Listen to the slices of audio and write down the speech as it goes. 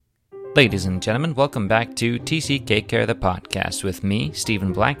Ladies and gentlemen, welcome back to TCK Care, the podcast with me,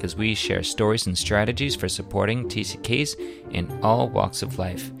 Stephen Black, as we share stories and strategies for supporting TCKs in all walks of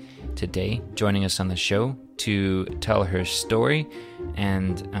life. Today, joining us on the show to tell her story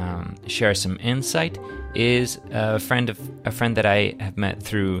and share some insight is a friend that I have met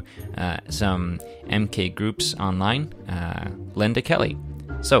through some MK groups online, Linda Kelly.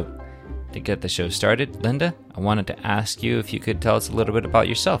 So, to get the show started, Linda, I wanted to ask you if you could tell us a little bit about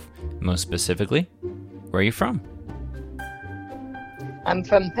yourself. Most specifically, where are you from? I'm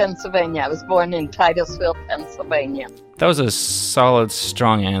from Pennsylvania. I was born in Titusville, Pennsylvania. That was a solid,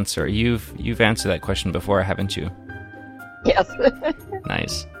 strong answer. You've answered that question before, haven't you? Yes.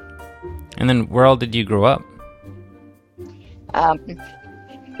 Nice. And then where all did you grow up?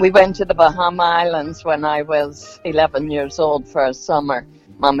 We went to the Bahama Islands when I was 11 years old for a summer.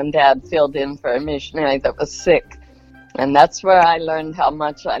 Mom and Dad filled in for a missionary that was sick. And that's where I learned how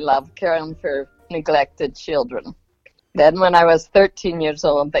much I love caring for neglected children. Then when I was 13 years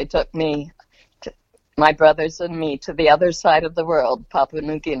old, they took me, my brothers and me, to the other side of the world, Papua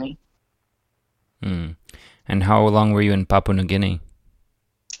New Guinea. And how long were you in Papua New Guinea?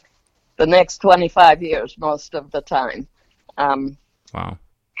 The next 25 years, most of the time. Wow.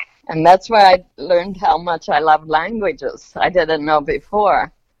 And that's where I learned how much I love languages. I didn't know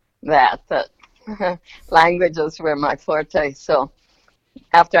before that languages were my forte. So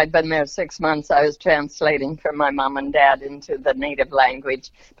after I'd been there 6 months, I was translating for my mom and dad into the native language.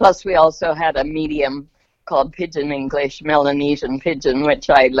 Plus, we also had a medium called Pidgin English, Melanesian Pidgin, which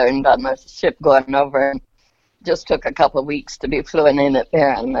I learned on the ship going over. And just took a couple of weeks to be fluent in it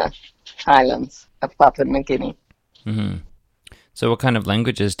there in the islands of Papua New Guinea. Mm-hmm. So what kind of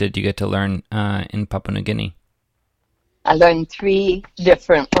languages did you get to learn in Papua New Guinea? I learned 3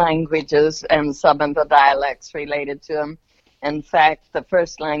 different languages and some of the dialects related to them. In fact, the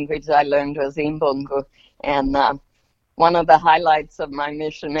first language I learned was Imbungu, and one of the highlights of my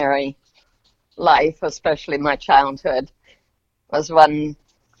missionary life, especially my childhood, was one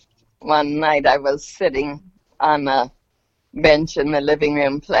night I was sitting on a bench in the living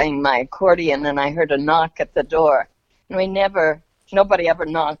room playing my accordion, and I heard a knock at the door. And nobody ever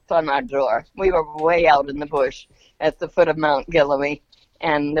knocked on our door. We were way out in the bush at the foot of Mount Gilloway,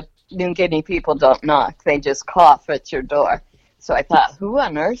 and the New Guinea people don't knock. They just cough at your door. So I thought, who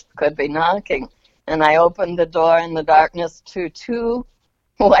on earth could be knocking? And I opened the door in the darkness to 2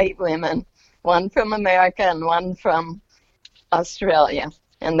 white women, one from America and one from Australia.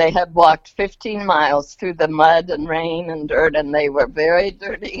 And they had walked 15 miles through the mud and rain and dirt, and they were very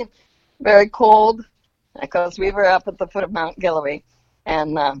dirty, very cold, because we were up at the foot of Mount Gilloway,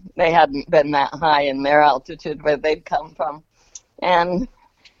 and they hadn't been that high in their altitude where they'd come from. And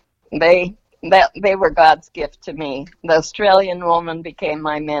they were God's gift to me. The Australian woman became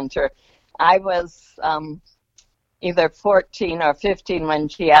my mentor. I was either 14 or 15 when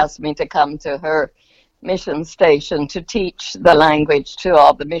she asked me to come to her mission station to teach the language to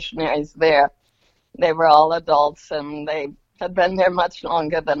all the missionaries there. They were all adults, and they had been there much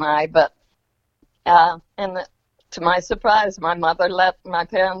longer than I, but and to my surprise, my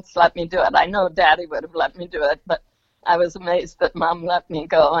parents let me do it. I know Daddy would have let me do it, but I was amazed that Mom let me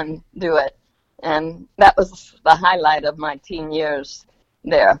go and do it. And that was the highlight of my teen years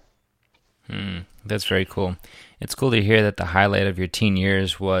there. That's very cool. It's cool to hear that the highlight of your teen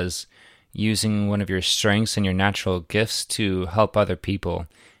years was using one of your strengths and your natural gifts to help other people.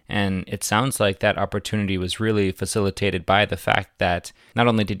 And it sounds like that opportunity was really facilitated by the fact that not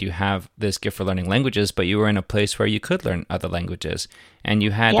only did you have this gift for learning languages, but you were in a place where you could learn other languages. And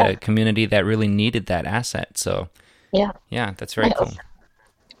you had a community that really needed that asset. So, yeah, that's very cool.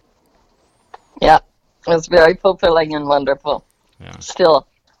 Yeah, it was very fulfilling and wonderful. Yeah. Still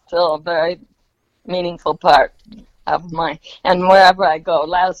a very meaningful part of and wherever I go.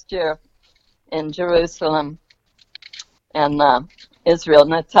 Last year in Jerusalem and Israel,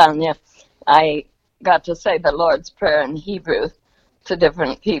 Netanya, I got to say the Lord's Prayer in Hebrew to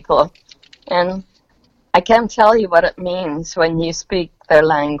different people. And I can't tell you what it means when you speak their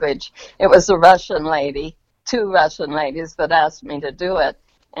language. It was a Russian lady, 2 Russian ladies that asked me to do it.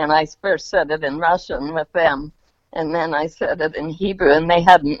 And I first said it in Russian with them, and then I said it in Hebrew, and they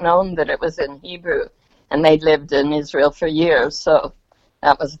hadn't known that it was in Hebrew. And they lived in Israel for years, so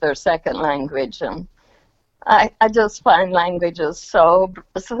that was their second language. And I just find languages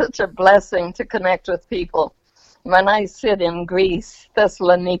such a blessing to connect with people. When I sit in Greece,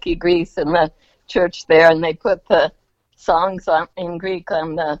 Thessaloniki, Greece, in the church there, and they put the songs in Greek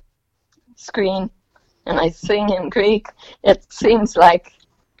on the screen, and I sing in Greek, it seems like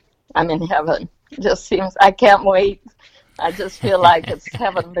I'm in heaven. It just seems, I can't wait I just feel like it's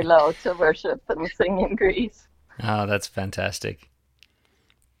heaven below to worship and sing in Greece. Oh, that's fantastic.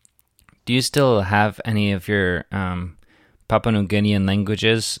 Do you still have any of your Papua New Guinean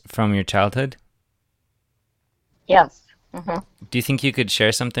languages from your childhood? Yes. Hmm. Do you think you could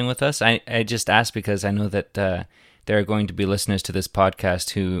share something with us? I just asked because I know that there are going to be listeners to this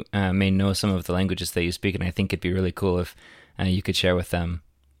podcast who may know some of the languages that you speak, and I think it'd be really cool if you could share with them.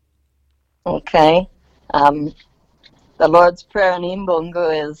 Okay. The Lord's Prayer in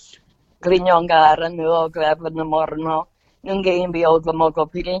Imbungu is Grinyongara Nuogleva Namorno, Nunge Imbi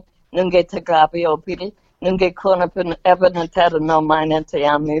Oglamogopil, Nunge Tagapiopil, Nunge Konapin Ebenatera no Minete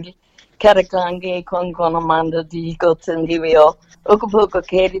Amil, Karakangi Kongonomanda di Gotendivio, Ukupuko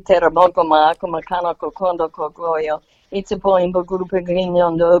Keri Terramogoma, Kumakanako Kondo Kogoyo, Itipo Imbo Grupo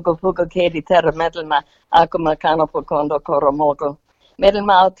Grignon, Ukupuko Keri Terra Medelma, Akumakano Kondo Koromogo.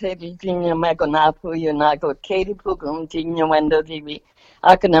 Medelma Tedi Grigno Megonapu, Yunago, Keri Pugum, Digno Wendo Divi,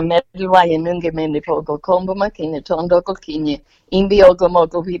 Akana Medelwa Nunge Mendipogo, Combo Makini, Tondo Kokini, Imbiogo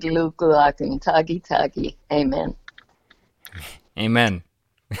Mogo Vidiluku, Akin, Tagi Tagi. Amen. Amen.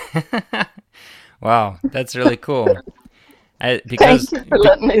 Wow, that's really cool. Thank you for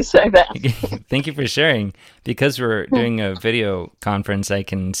letting me say that. Thank you for sharing. Because we're doing a video conference, I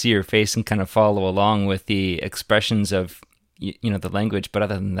can see your face and kind of follow along with the expressions of the language. But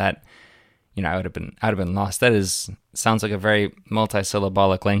other than that, I would have been lost. Sounds like a very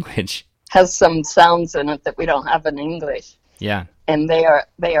multisyllabic language. Has some sounds in it that we don't have in English. Yeah. And they are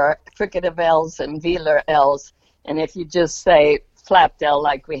fricative L's and velar L's. And if you just say flapped L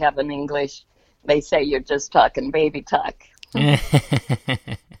like we have in English, they say you're just talking baby talk.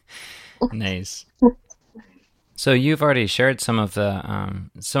 Nice. So you've already shared some of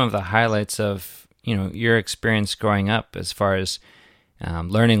the highlights of your experience growing up as far as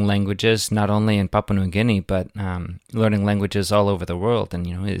learning languages, not only in Papua New Guinea but learning languages all over the world, and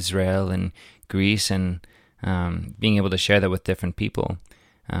Israel and Greece, and being able to share that with different people.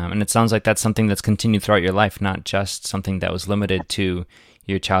 And it sounds like that's something that's continued throughout your life, not just something that was limited to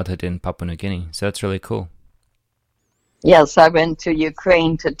your childhood in Papua New Guinea. So that's really cool. Yes, I went to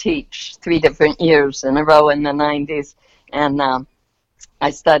Ukraine to teach 3 different years in a row in the 90s, and I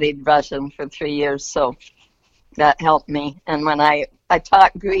studied Russian for 3 years, so that helped me. And when I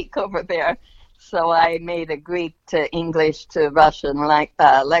taught Greek over there, so I made a Greek to English to Russian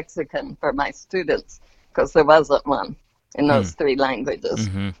lexicon for my students, because there wasn't one in those 3 languages.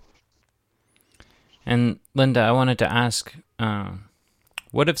 Mm-hmm. And Linda, I wanted to ask,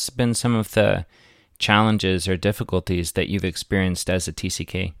 what have been some of the challenges or difficulties that you've experienced as a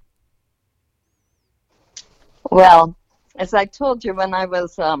TCK? Well, as I told you, when I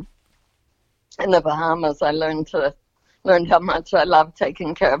was in the Bahamas, I learned how much I love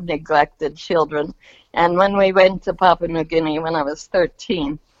taking care of neglected children. And when we went to Papua New Guinea when I was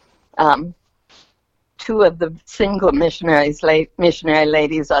 13, 2 of the single missionary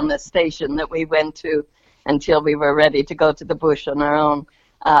ladies on the station that we went to until we were ready to go to the bush on our own,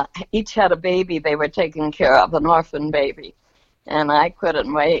 each had a baby they were taking care of, an orphan baby. And I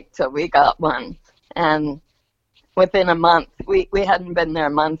couldn't wait till we got one. And within a month, we hadn't been there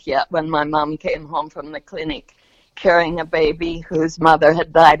a month yet when my mom came home from the clinic carrying a baby whose mother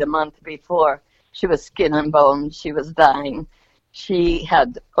had died a month before. She was skin and bones. She was dying. She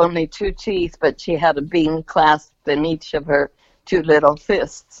had only 2 teeth, but she had a bean clasped in each of her 2 little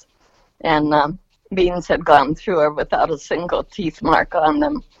fists. And beans had gone through her without a single teeth mark on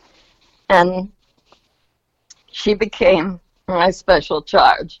them. And she became my special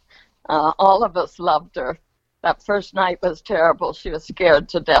charge. All of us loved her. That first night was terrible. She was scared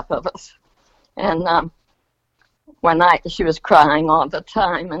to death of us. And she was crying all the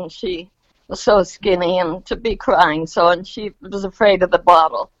time, and she was so skinny and to be crying so, and she was afraid of the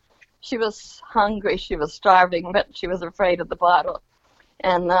bottle. She was hungry, she was starving, but she was afraid of the bottle.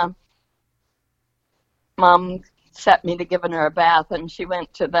 And Mom set me to giving her a bath, and she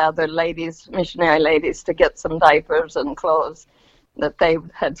went to the other ladies, missionary ladies, to get some diapers and clothes that they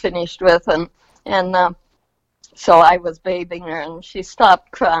had finished with. And so I was bathing her, and she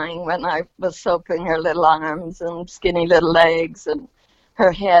stopped crying when I was soaping her little arms and skinny little legs and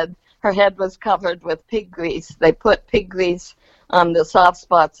her head. Her head was covered with pig grease. They put pig grease on the soft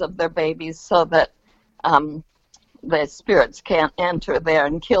spots of their babies so that the spirits can't enter there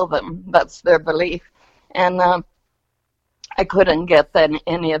and kill them. That's their belief. And I couldn't get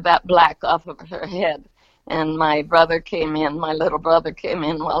any of that black off of her head. And my little brother came in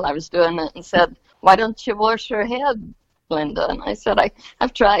while I was doing it and said, "Why don't you wash your head, Linda?" And I said,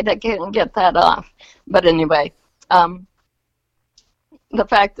 I've tried, I can't get that off. But anyway, the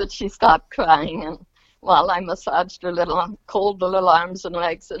fact that she stopped crying and while I massaged her cold little arms and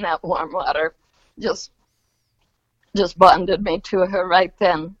legs in that warm water. Just bonded me to her right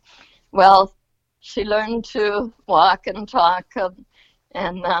then. Well, she learned to walk and talk,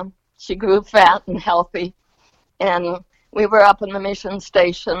 and she grew fat and healthy. And we were up in the mission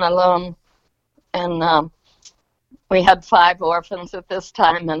station alone, and we had 5 orphans at this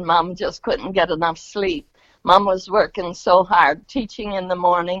time, and Mom just couldn't get enough sleep. Mom was working so hard, teaching in the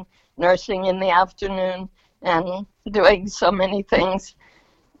morning, nursing in the afternoon, and doing so many things.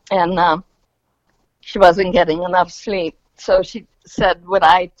 And she wasn't getting enough sleep. So she said, would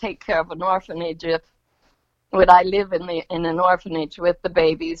I take care of an orphanage would I live in an orphanage with the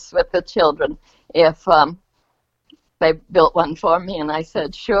babies, with the children, if they built one for me? And I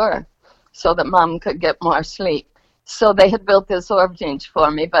said, sure, so that Mom could get more sleep. So they had built this orphanage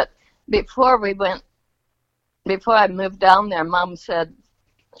for me, but before I moved down there, Mom said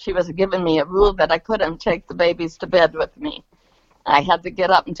she was giving me a rule that I couldn't take the babies to bed with me. I had to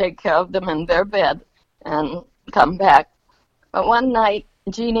get up and take care of them in their bed and come back. But one night,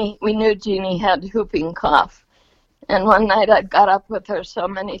 we knew Jeannie had whooping cough. And one night I got up with her so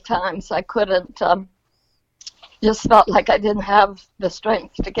many times I couldn't, just felt like I didn't have the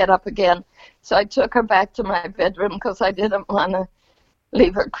strength to get up again. So I took her back to my bedroom because I didn't want to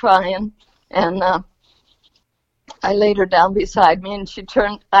leave her crying. And I laid her down beside me, and she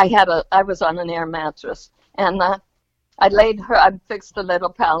turned. I was on an air mattress, and I fixed a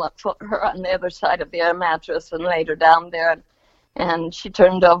little pallet for her on the other side of the air mattress and laid her down there, and she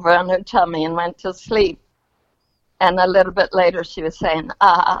turned over on her tummy and went to sleep. And a little bit later, she was saying,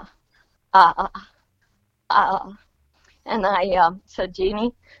 ah, ah, ah. And I said,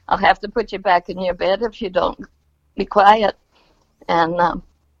 Jeannie, I'll have to put you back in your bed if you don't be quiet. And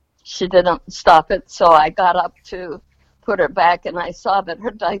she didn't stop it, so I got up to put her back, and I saw that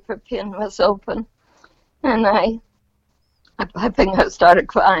her diaper pin was open. And I think I started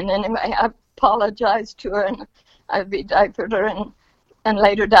crying. Anyway, I apologized to her, and I re-diapered her and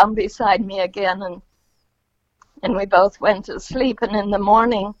laid her down beside me again, and we both went to sleep. And in the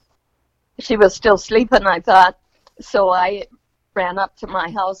morning, she was still sleeping, I thought, so I ran up to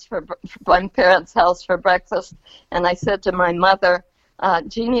my parents' house for breakfast, and I said to my mother,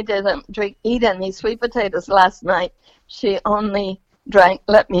 Jeannie didn't eat any sweet potatoes last night. She only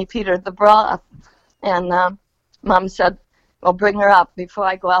let me feed her the broth. And Mom said, well, bring her up. Before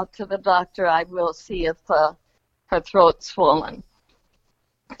I go out to the doctor, I will see if her throat's swollen.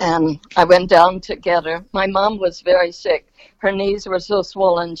 And I went down to get her. My mom was very sick. Her knees were so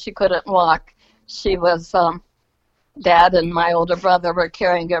swollen she couldn't walk. She was, Dad and my older brother were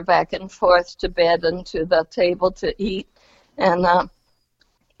carrying her back and forth to bed and to the table to eat. And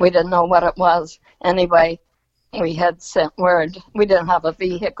we didn't know what it was. Anyway, we had sent word. We didn't have a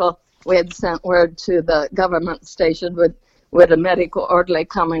vehicle. We had sent word to the government station, would a medical orderly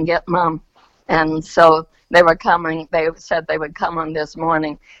come and get Mom? And so they were coming. They said they would come on this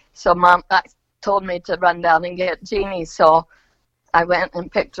morning. So Mom told me to run down and get Jeannie. So I went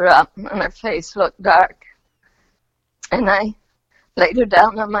and picked her up, and her face looked dark. And I laid her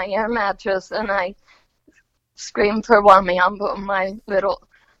down on my air mattress, and I screamed for Wamiambo, my little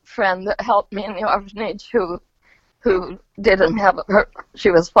friend that helped me in the orphanage, who didn't have her.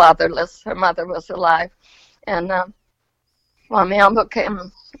 She was fatherless. Her mother was alive. And Wamiambo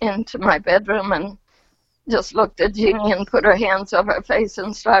came into my bedroom and just looked at Jeannie and put her hands over her face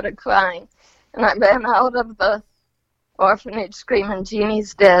and started crying. And I ran out of the orphanage screaming,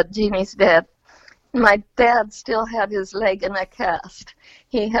 Jeannie's dead, Jeannie's dead. My dad still had his leg in a cast.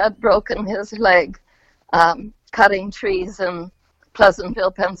 He had broken his leg cutting trees in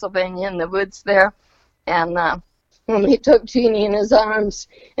Pleasantville, Pennsylvania, in the woods there. And when he took Jeannie in his arms,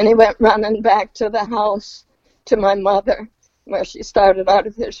 and he went running back to the house to my mother, where she started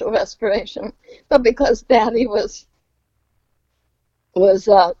artificial respiration. But because Daddy was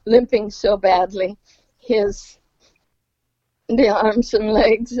limping so badly, the arms and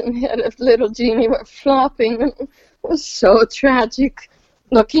legs and head of little Jeannie were flopping, and it was so tragic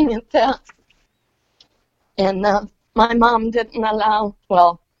looking at that. And my mom didn't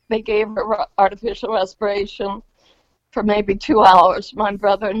they gave her artificial respiration for maybe 2 hours. My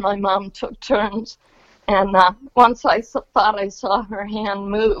brother and my mom took turns. And once I thought I saw her hand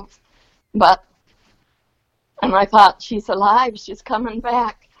move, and I thought, she's alive, she's coming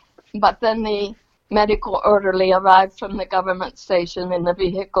back. But then the medical orderly arrived from the government station in the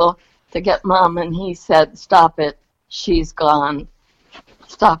vehicle to get Mom, and he said, stop it, she's gone.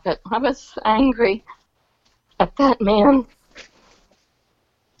 Stop it. I was angry at that man.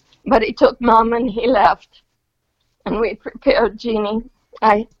 But he took Mom and he left. And we prepared Jeannie.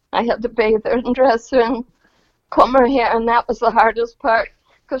 I I had to bathe her and dress her and comb her hair, and that was the hardest part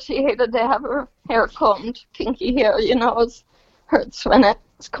because she hated to have her hair combed. Kinky hair, you know, it hurts when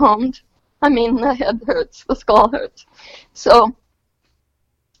it's combed. I mean, the head hurts, the skull hurts. So,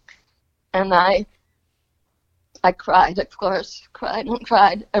 and I cried, of course, cried and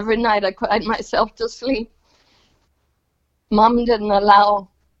cried. Every night I cried myself to sleep. Mom didn't allow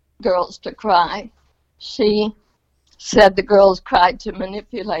girls to cry. She said the girls cried to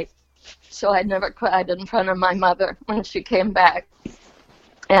manipulate. So I never cried in front of my mother when she came back.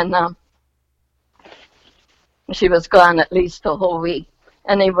 And she was gone at least a whole week.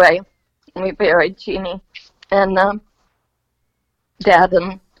 Anyway, we buried Jeannie. And Dad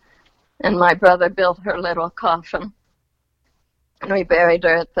and my brother built her little coffin. And we buried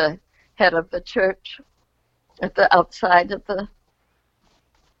her at the head of the church, at the outside of the,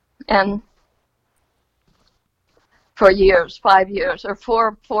 and for years, 5 years, or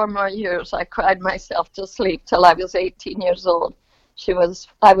four more years, I cried myself to sleep till I was 18 years old.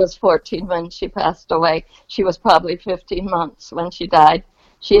 I was 14 when she passed away. She was probably 15 months when she died.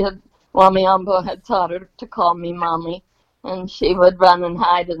 Wamiambo had taught her to call me Mommy, and she would run and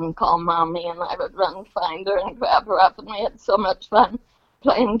hide and call Mommy, and I would run and find her and grab her up, and we had so much fun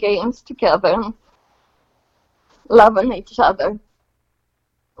playing games together and loving each other.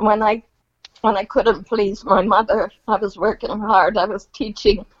 When I couldn't please my mother, I was working hard. I was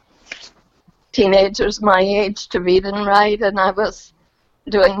teaching teenagers my age to read and write, and I was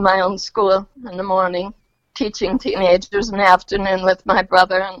doing my own school in the morning, teaching teenagers in the afternoon with my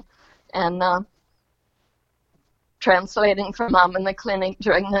brother, and translating for Mom in the clinic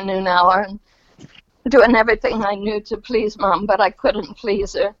during the noon hour, and doing everything I knew to please Mom, but I couldn't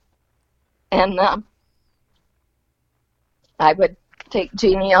please her. And I would take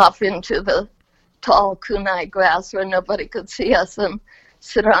Jeannie off into the tall kunai grass where nobody could see us and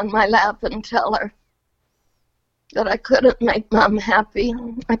sit her on my lap and tell her that I couldn't make Mom happy.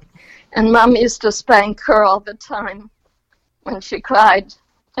 And Mom used to spank her all the time when she cried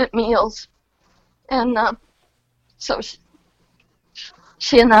at meals. And so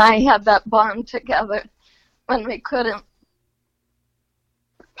she and I had that bond together. When we couldn't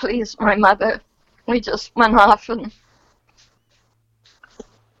please my mother, we just went off, and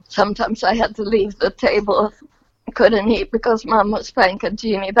sometimes I had to leave the table. I couldn't eat because Mom was spanking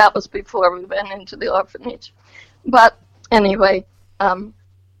Jeannie. That was before we went into the orphanage. But anyway,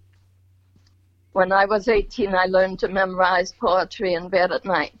 when I was 18, I learned to memorize poetry in bed at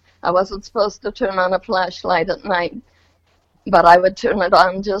night. I wasn't supposed to turn on a flashlight at night, but I would turn it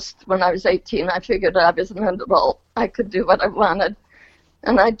on just when I was 18. I figured I was an adult. I could do what I wanted.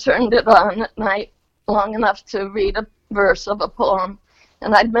 And I turned it on at night long enough to read a verse of a poem.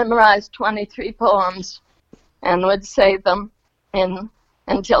 And I'd memorize 23 poems and would say them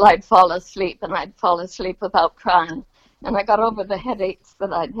until I'd fall asleep, and I'd fall asleep without crying. And I got over the headaches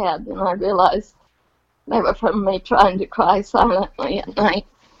that I'd had, and I realized they were from me trying to cry silently at night.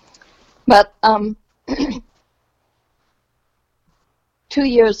 But 2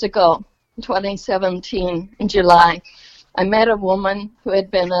 years ago, 2017, in July, I met a woman who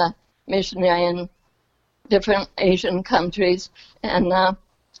had been a missionary in different Asian countries, and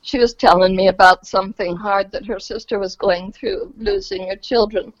she was telling me about something hard that her sister was going through, losing her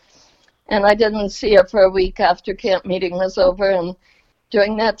children. And I didn't see her for a week after camp meeting was over, and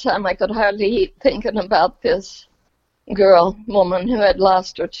during that time I could hardly eat thinking about this woman who had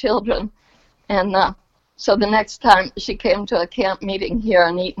lost her children. And so the next time she came to a camp meeting here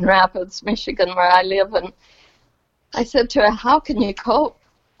in Eaton Rapids, Michigan, where I live, and I said to her, "How can you cope?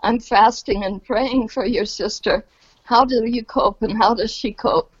 I'm fasting and praying for your sister. How do you cope, and how does she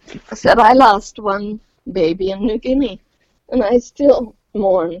cope?" I said, "I lost one baby in New Guinea, and I still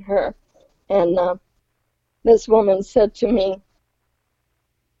mourn her." And this woman said to me,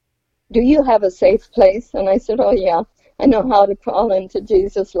 "Do you have a safe place?" And I said, "Oh, yeah. I know how to crawl into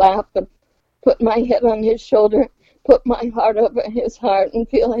Jesus' lap and put my head on his shoulder, put my heart over his heart, and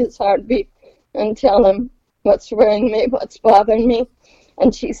feel his heartbeat, and tell him what's worrying me, what's bothering me."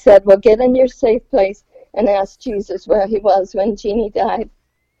 And she said, "Well, get in your safe place and ask Jesus where he was when Jeannie died."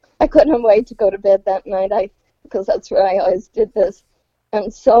 I couldn't wait to go to bed that night, because that's where I always did this.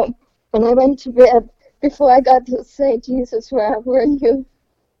 And so when I went to bed, before I got to say, "Jesus, where were you?"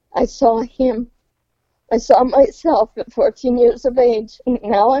 I saw him. I saw myself at 14 years of age.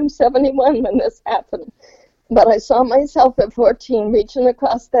 Now I'm 71 when this happened. But I saw myself at 14 reaching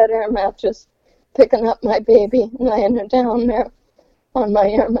across that air mattress, picking up my baby, laying her down there on my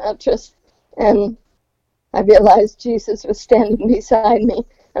air mattress. And I realized Jesus was standing beside me,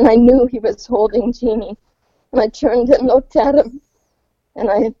 and I knew he was holding Jeannie. And I turned and looked at him,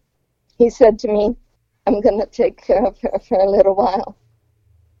 and I he said to me, I'm going to take care of her for a little while.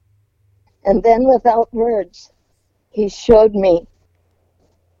 And then without words, he showed me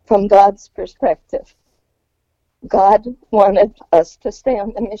from God's perspective. God wanted us to stay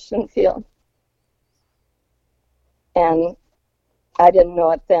on the mission field. And I didn't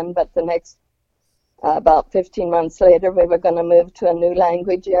know it then, but the next, about 15 months later, we were going to move to a new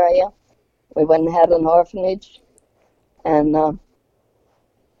language area. We went and had an orphanage.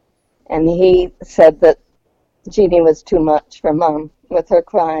 And he said that Jeannie was too much for Mom with her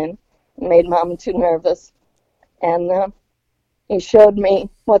crying. It made Mom too nervous. And he showed me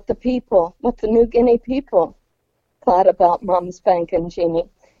what the New Guinea people thought about Mom spanking Jeannie.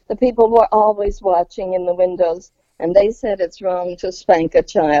 The people were always watching in the windows, and they said it's wrong to spank a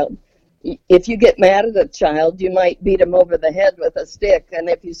child. If you get mad at a child, you might beat him over the head with a stick, and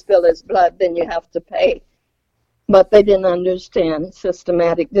if you spill his blood, then you have to pay. But they didn't understand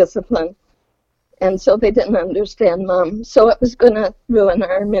systematic discipline, and so they didn't understand Mom. So it was going to ruin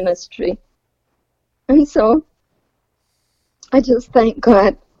our ministry. And so I just thank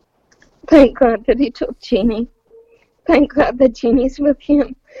God. Thank God that he took Jeannie. Thank God that Jeannie's with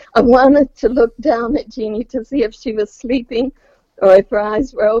him. I wanted to look down at Jeannie to see if she was sleeping or if her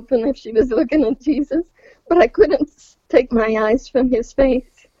eyes were open, if she was looking at Jesus, but I couldn't take my eyes from his face.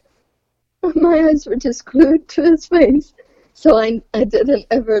 My eyes were just glued to his face, so I didn't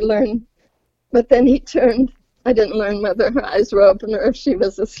ever learn. But then he turned. I didn't learn whether her eyes were open or if she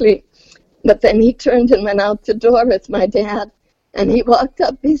was asleep. But then he turned and went out the door with my dad, and he walked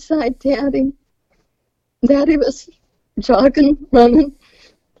up beside Daddy. Daddy was jogging, running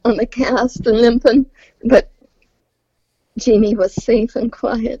on the cast and limping, but Jeannie was safe and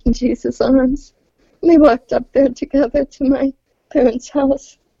quiet in Jesus' arms. And they walked up there together to my parents'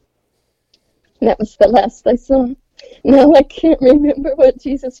 house. And that was the last I saw. Now I can't remember what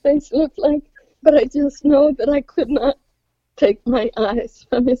Jesus' face looked like, but I just know that I could not take my eyes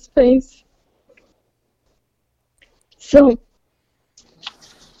from his face. So,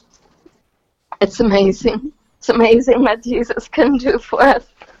 it's amazing. It's amazing what Jesus can do for us.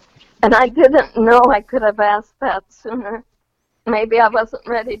 And I didn't know I could have asked that sooner. Maybe I wasn't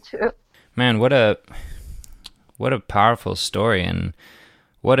ready to. Man, what a powerful story, and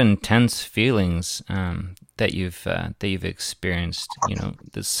what intense feelings that you've experienced. You know,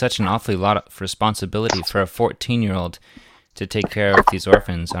 there's such an awfully lot of responsibility for a 14-year-old to take care of these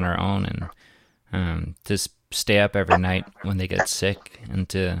orphans on her own, and to stay up every night when they get sick, and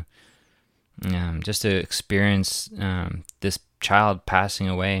to just to experience this child passing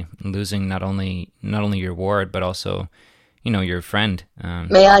away, losing not only your ward, but also, you know, your friend.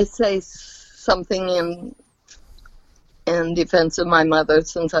 May I say something in defense of my mother,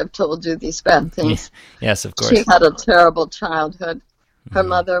 since I've told you these bad things? Yes, of course. She had a terrible childhood. Her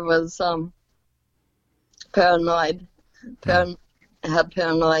mother was paranoid, had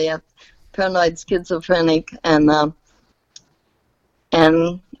paranoid schizophrenic, and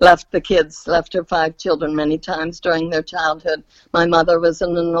left her 5 children many times during their childhood. My mother was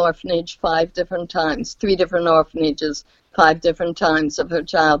in an orphanage 5 different times, 3 different orphanages, 5 different times of her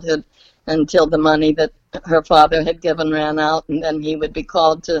childhood, until the money that her father had given ran out, and then he would be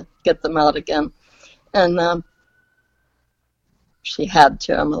called to get them out again. And she had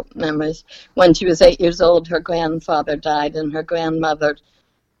terrible memories. When she was 8 years old, her grandfather died, and her grandmother,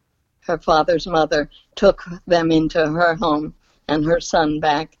 her father's mother, took them into her home and her son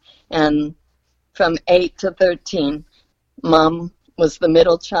back. And from 8 to 13, Mom was the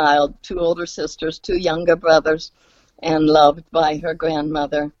middle child, 2 older sisters, 2 younger brothers, and loved by her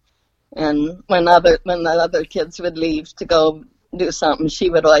grandmother. And when the other kids would leave to go do something, she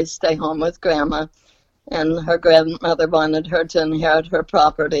would always stay home with Grandma. And her grandmother wanted her to inherit her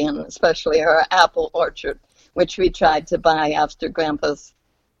property, and especially her apple orchard, which we tried to buy after Grandpa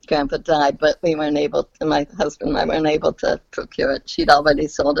died, but we weren't able to, my husband and I weren't able to procure it. She'd already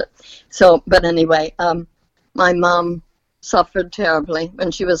sold it. So, but anyway, my mom suffered terribly. When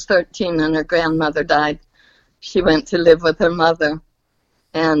she was 13 and her grandmother died, she went to live with her mother.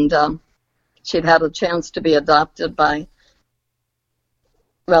 And she'd had a chance to be adopted by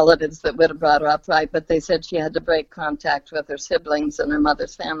relatives that would have brought her up right, but they said she had to break contact with her siblings and her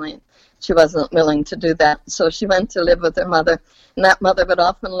mother's family. She wasn't willing to do that, so she went to live with her mother, and that mother would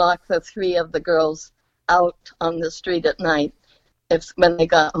often lock the 3 of the girls out on the street at night. When they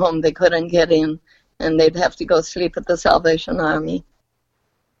got home, they couldn't get in, and they'd have to go sleep at the Salvation Army.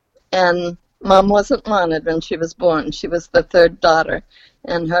 And Mom wasn't wanted when she was born. She was the 3rd daughter,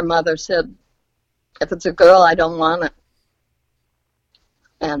 and her mother said, if it's a girl, I don't want it.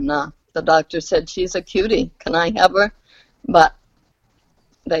 And the doctor said, she's a cutie. Can I have her? But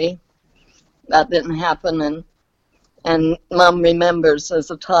they that didn't happen. And Mom remembers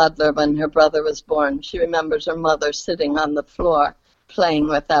as a toddler when her brother was born, she remembers her mother sitting on the floor playing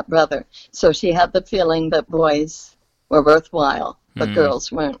with that brother. So she had the feeling that boys were worthwhile, but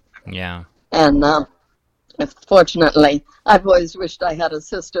girls weren't. Yeah. And fortunately, I've always wished I had a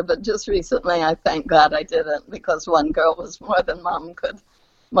sister, but just recently I thank God I didn't, because one girl was more than Mom could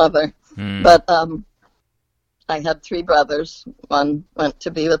mother. But I had 3 brothers. One went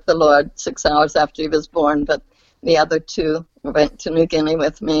to be with the Lord 6 hours after he was born, but the other 2 went to New Guinea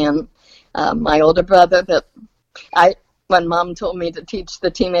with me. And my older brother, when Mom told me to teach the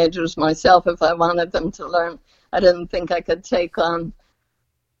teenagers myself if I wanted them to learn, I didn't think I could take on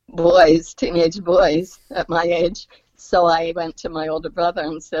boys, teenage boys at my age. So I went to my older brother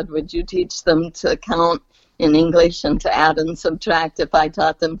and said, would you teach them to count in English and to add and subtract if I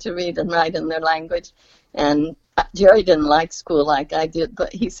taught them to read and write in their language? And Jerry didn't like school like I did,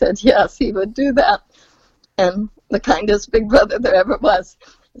 but he said yes, he would do that. And the kindest big brother there ever was.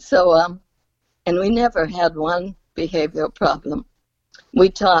 So, and we never had one behavioral problem. We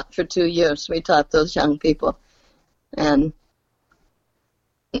taught for 2 years. We taught those young people. And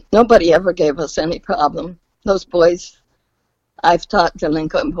nobody ever gave us any problem. Those boys, I've taught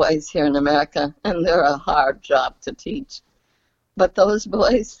delinquent boys here in America, and they're a hard job to teach. But those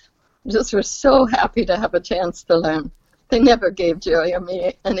boys just were so happy to have a chance to learn. They never gave Jerry or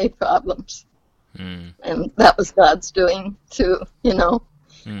me any problems. And that was God's doing too, you know.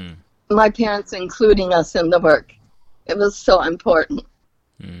 My parents including us in the work. It was so important.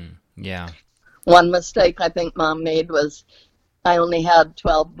 Yeah. One mistake I think Mom made was I only had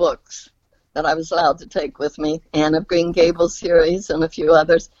 12 books that I was allowed to take with me, Anne of Green Gables series and a few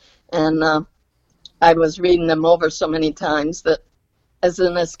others. And I was reading them over so many times that as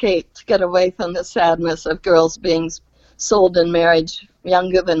an escape to get away from the sadness of girls being sold in marriage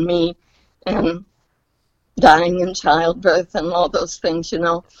younger than me and dying in childbirth and all those things, you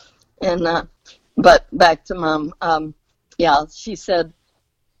know. And but back to Mom, yeah, she said,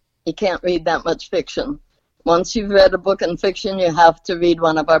 you can't read that much fiction. Once you've read a book in fiction, you have to read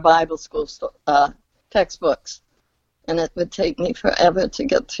one of our Bible school textbooks. And it would take me forever to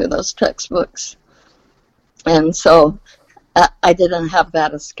get through those textbooks. And so I didn't have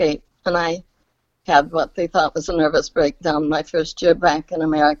that escape. And I had what they thought was a nervous breakdown my first year back in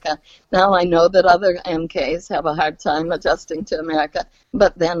America. Now I know that other MKs have a hard time adjusting to America,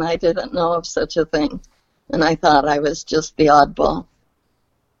 but then I didn't know of such a thing. And I thought I was just the oddball.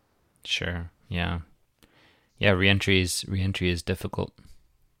 Sure, yeah. Yeah, reentry is difficult.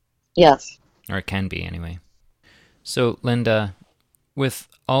 Yes. Or it can be, anyway. So, Linda, with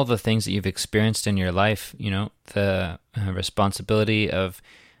all the things that you've experienced in your life, you know, the responsibility of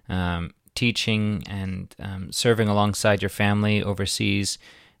teaching and serving alongside your family overseas,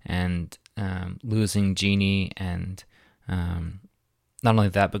 and losing Jeannie, and not only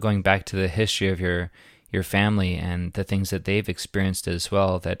that, but going back to the history of your family and the things that they've experienced as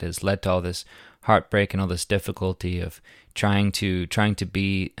well, that has led to all this heartbreak and all this difficulty of trying to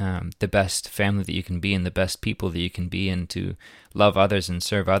be the best family that you can be and the best people that you can be, and to love others and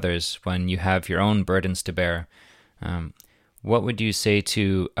serve others when you have your own burdens to bear. What would you say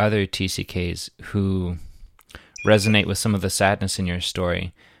to other TCKs who resonate with some of the sadness in your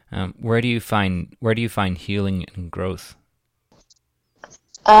story? Where do you find healing and growth?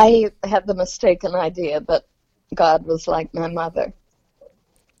 I had the mistaken idea that God was like my mother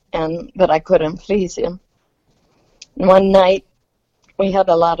and that I couldn't please him. One night, we had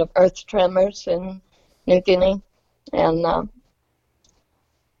a lot of earth tremors in New Guinea and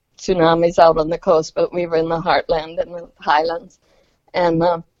tsunamis out on the coast, but we were in the heartland in the highlands.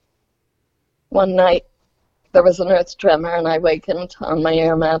 And one night, there was an earth tremor, and I wakened on my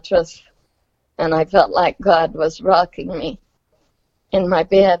air mattress, and I felt like God was rocking me in my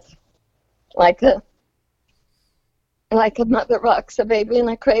bed, like a mother rocks a baby in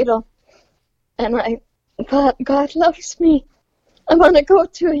a cradle. And I thought, God loves me. I want to go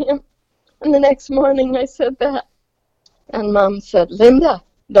to him. And the next morning I said that. And Mom said, Linda,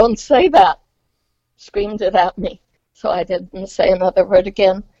 don't say that. Screamed it at me. So I didn't say another word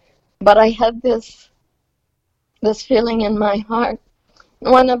again. But I had this feeling in my heart.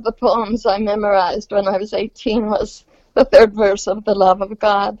 One of the poems I memorized when I was 18 was the third verse of The Love of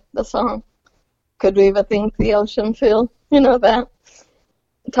God, the song. Could we but think the ocean fill? You know that?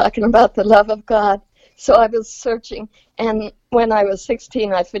 Talking about the love of God. So I was searching, and when I was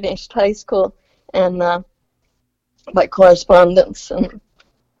 16, I finished high school, and by correspondence, and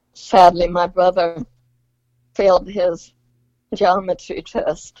sadly my brother failed his geometry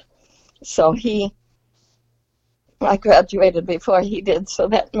test. So I graduated before he did, so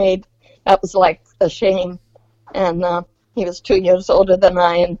that made that was like a shame. And he was 2 years older than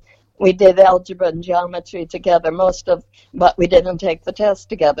I, and we did algebra and geometry together, but we didn't take the test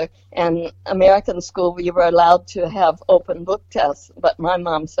together. And American school, we were allowed to have open book tests, but my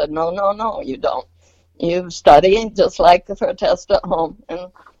mom said, no, no, no, you don't. You study just like for a test at home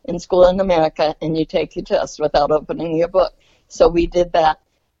and in school in America, and you take your test without opening your book. So we did that.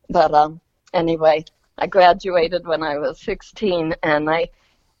 But anyway, I graduated when I was 16,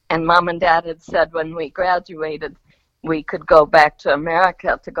 and Mom and Dad had said when we graduated, we could go back to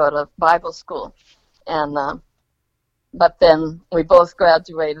America to go to Bible school. And but then we both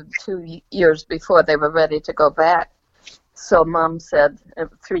graduated 2 years before they were ready to go back. So Mom said,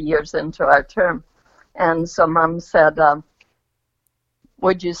 3 years into our term, and so Mom said,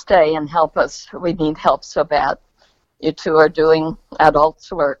 would you stay and help us? We need help so bad. You two are doing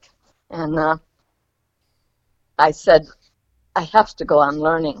adults' work. And I said, I have to go on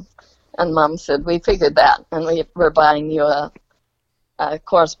learning. And Mom said, we figured that, and we're buying you a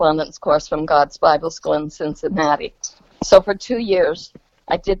correspondence course from God's Bible School in Cincinnati. So for 2 years,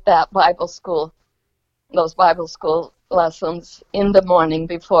 I did that Bible school, those Bible school lessons in the morning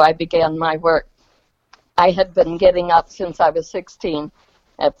before I began my work. I had been getting up since I was 16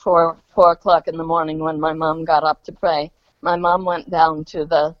 at 4 o'clock in the morning when my mom got up to pray. My mom went down to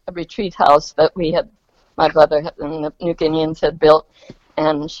the retreat house that my brother and the New Guineans had built,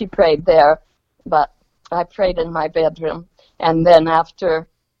 and she prayed there, but I prayed in my bedroom. And then after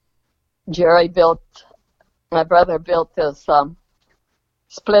my brother built this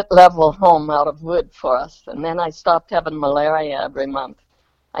split-level home out of wood for us, and then I stopped having malaria every month.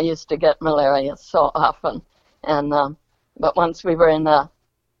 I used to get malaria so often, and but once we were in a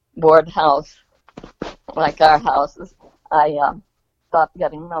board house, like our houses, I stopped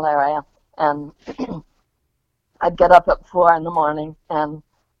getting malaria, and I'd get up at 4 in the morning and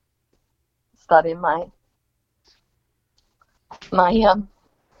study my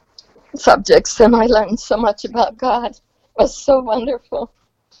subjects, and I learned so much about God. It was so wonderful.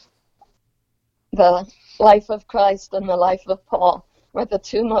 The Life of Christ and the Life of Paul were the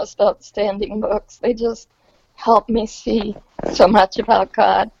two most outstanding books. They just helped me see so much about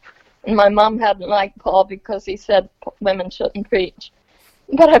God. And my mom hadn't liked Paul because he said women shouldn't preach.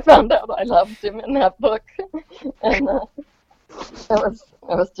 But I found out I loved him in that book. And it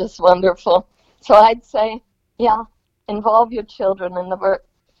was just wonderful. So I'd say, yeah, involve your children in the work.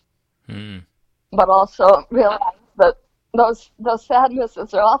 But also realize that those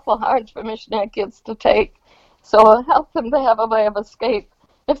sadnesses are awful hard for missionary kids to take. So help them to have a way of escape.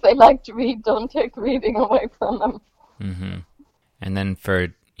 If they like to read, don't take reading away from them. Mm-hmm. And then for,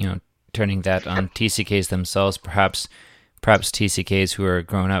 turning that on TCKs themselves, perhaps TCKs who are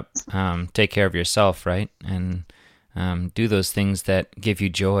grown up, take care of yourself, right? And do those things that give you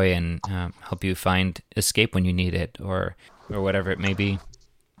joy and help you find escape when you need it, or whatever it may be.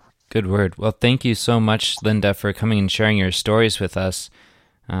 Good word. Well, thank you so much, Linda, for coming and sharing your stories with us.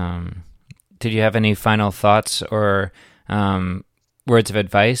 Did you have any final thoughts or words of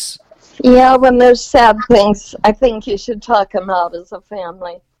advice? Yeah, when there's sad things, I think you should talk them out as a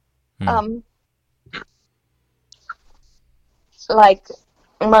family. Like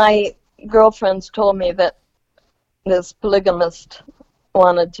my girlfriends told me that this polygamist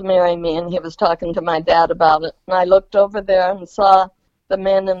wanted to marry me, and he was talking to my dad about it. And I looked over there and saw the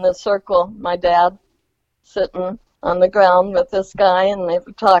men in the circle, my dad sitting on the ground with this guy, and they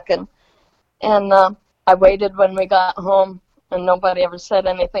were talking. And I waited when we got home, and nobody ever said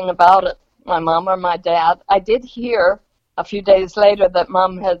anything about it, my mom or my dad. I did hear a few days later that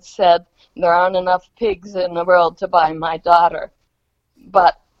Mom had said there aren't enough pigs in the world to buy my daughter.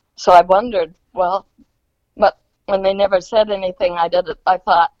 But so I wondered, but when they never said anything, I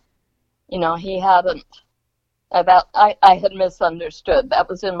thought, he hadn't. I had misunderstood. That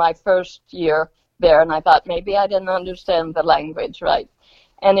was in my first year there, and I thought maybe I didn't understand the language right.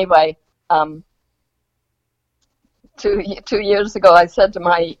 Anyway, 2 years ago, I said to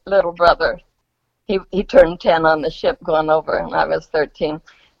my little brother, he turned 10 on the ship going over, and I was 13.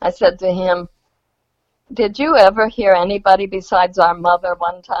 I said to him, did you ever hear anybody besides our mother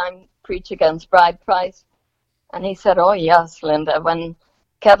one time preach against bride price? And he said, oh, yes, Linda, when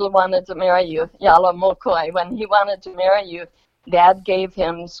Kettle wanted to marry you, Yalo Mokoi, when he wanted to marry you, Dad gave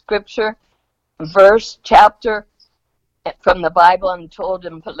him scripture, verse, chapter from the Bible, and told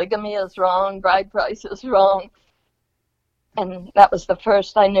him polygamy is wrong, bride price is wrong. And that was the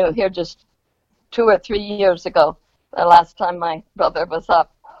first I knew here just 2 or 3 years ago, the last time my brother was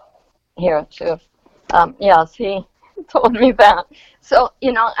up here too. Yes, he told me that. So,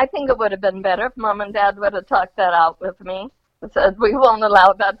 I think it would have been better if Mom and Dad would have talked that out with me. said, we won't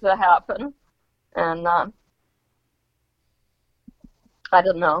allow that to happen. And I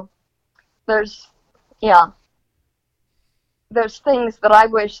don't know. There's things that I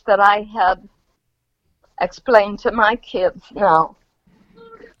wish that I had explained to my kids now.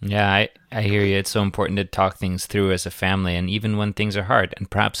 Yeah, I hear you. It's so important to talk things through as a family, and even when things are hard, and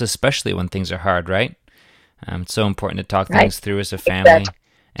perhaps especially when things are hard, right? It's so important to talk things through as a family,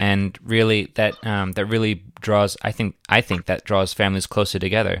 and really that really draws. I think that draws families closer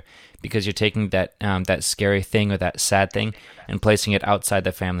together, because you're taking that scary thing or that sad thing and placing it outside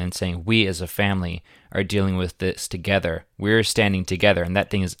the family and saying, we as a family are dealing with this together. We're standing together, and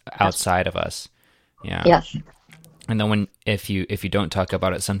that thing is outside of us. Yeah. Yes. And then if you don't talk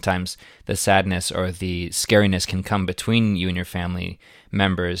about it, sometimes the sadness or the scariness can come between you and your family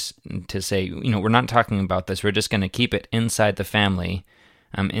members to say, we're not talking about this. We're just going to keep it inside the family.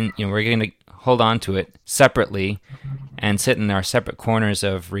 We're going to hold on to it separately and sit in our separate corners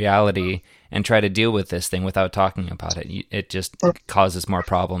of reality and try to deal with this thing without talking about it. It just causes more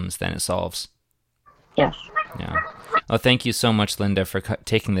problems than it solves. Yes. Yeah. Well, thank you so much, Linda, for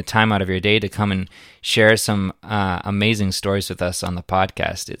taking the time out of your day to come and share some amazing stories with us on the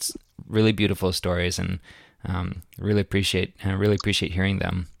podcast. It's really beautiful stories, and really appreciate hearing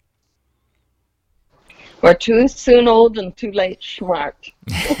them. We're too soon old and too late smart.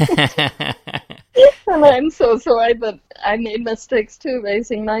 And I'm so sorry, but I made mistakes too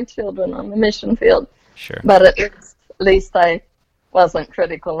raising my children on the mission field. Sure. But at least I wasn't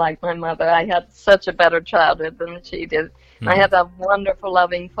critical like my mother. I had such a better childhood than she did. Mm-hmm. I had a wonderful,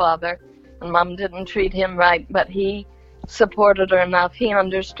 loving father, and Mom didn't treat him right, but he supported her enough. He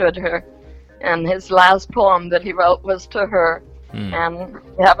understood her, and his last poem that he wrote was to her, and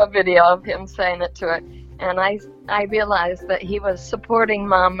we have a video of him saying it to her. And I realized that he was supporting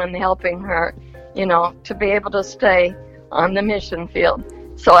Mom and helping her, to be able to stay on the mission field.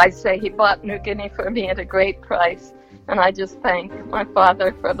 So I say he bought New Guinea for me at a great price. And I just thank my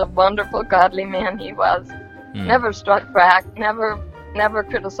father for the wonderful, godly man he was. Never struck back, never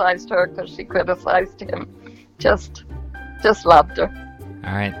criticized her because she criticized him. Just loved her.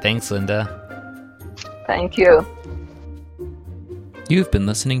 All right. Thanks, Linda. Thank you. You've been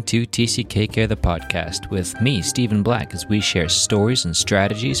listening to TCK Care, the podcast, with me, Stephen Black, as we share stories and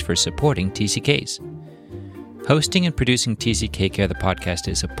strategies for supporting TCKs. Hosting and producing TCK Care, the podcast,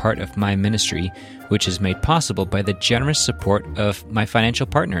 is a part of my ministry, which is made possible by the generous support of my financial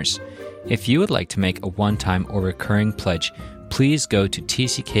partners. If you would like to make a one-time or recurring pledge, please go to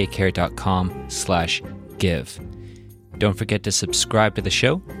tckcare.com/give. Don't forget to subscribe to the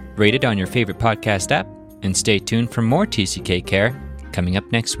show, rate it on your favorite podcast app, and stay tuned for more TCK Care coming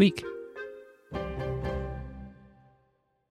up next week.